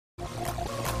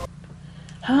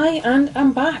Hi, and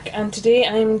I'm back, and today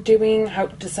I'm doing how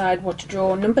to decide what to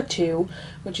draw number 2,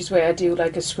 which is where I do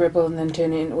like a scribble and then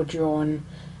turn it into a drawing.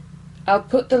 I'll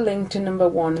put the link to number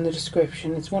 1 in the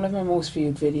description. It's one of my most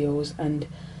viewed videos, and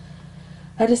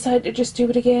I decided to just do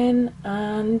it again,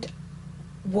 and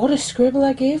what a scribble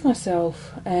I gave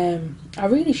myself. I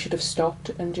really should have stopped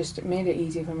and just made it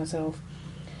easy for myself.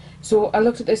 So I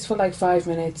looked at this for like 5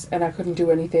 minutes and I couldn't do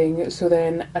anything, so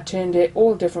then I turned it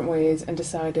all different ways and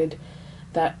decided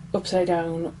that upside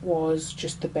down was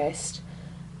just the best,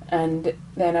 and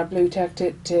then I blue tacked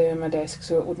it to my desk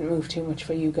so it wouldn't move too much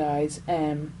for you guys.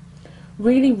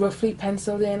 Really roughly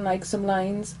penciled in like some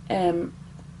lines. I'm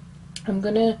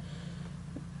gonna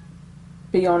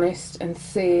be honest and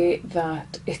say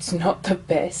that it's not the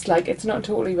best, like it's not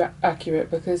totally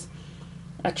accurate, because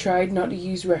I tried not to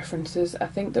use references. I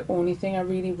think the only thing I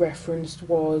really referenced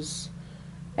was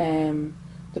the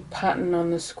pattern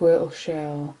on the squirtle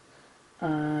shell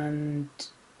and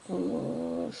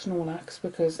Snorlax,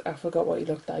 because I forgot what he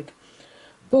looked like.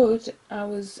 But I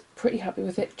was pretty happy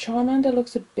with it. Charmander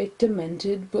looks a bit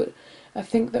demented, but I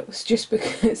think that was just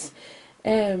because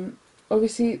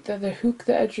obviously the hook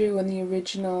that I drew on the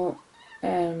original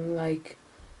like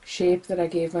shape that I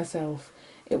gave myself,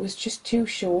 it was just too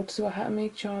short, so I had to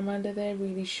make Charmander there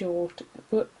really short.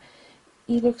 But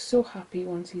he looks so happy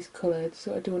once he's coloured,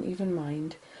 so I don't even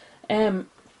mind.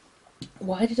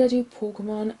 Why did I do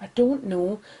Pokemon? I don't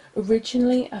know.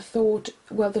 Originally I thought,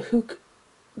 well, the hook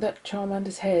that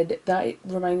Charmander's head, that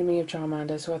reminded me of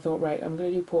Charmander, so I thought, right, I'm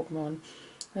going to do Pokemon.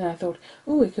 And I thought,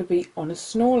 oh, it could be on a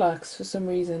Snorlax for some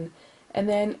reason. And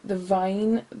then the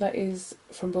vine that is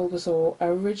from Bulbasaur,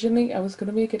 originally I was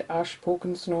going to make it Ash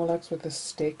poking Snorlax with a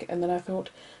stick, and then I thought,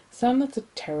 Sam, that's a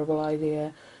terrible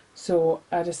idea. So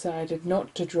I decided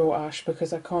not to draw Ash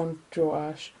because I can't draw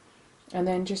Ash. And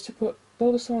then just to put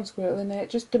Bulbasaur and Squirtle in there,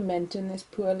 just dementing this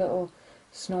poor little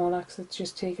Snorlax that's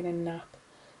just taken a nap.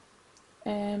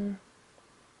 Any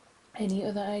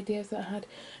other ideas that I had?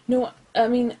 No, I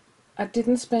mean, I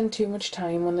didn't spend too much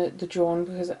time on the drawing,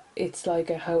 because it's like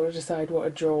a how to decide what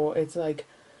to draw. It's like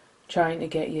trying to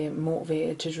get you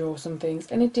motivated to draw some things.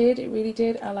 And it did, it really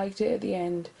did. I liked it at the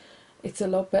end. It's a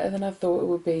lot better than I thought it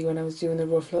would be when I was doing the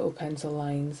rough little pencil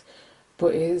lines.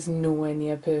 But it is nowhere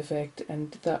near perfect,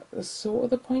 and that was sort of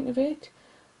the point of it.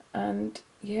 And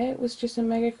yeah, it was just a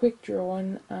mega quick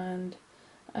drawing, and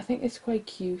I think it's quite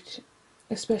cute,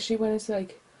 especially when it's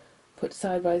like put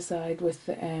side by side with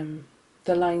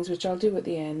the lines, which I'll do at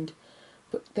the end.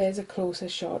 But there's a closer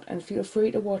shot, and feel free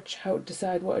to watch how to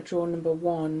decide what to draw number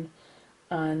 1,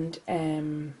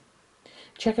 and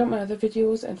check out my other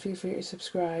videos, and feel free to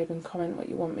subscribe and comment what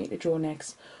you want me to draw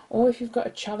next, or if you've got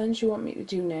a challenge you want me to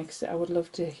do next, I would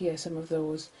love to hear some of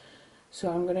those. So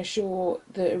I'm going to show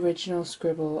the original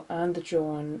scribble and the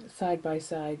drawing side by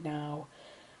side now,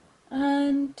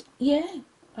 and yeah,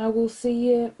 I will see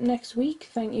you next week.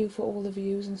 Thank you for all the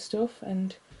views and stuff,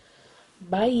 and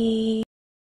bye.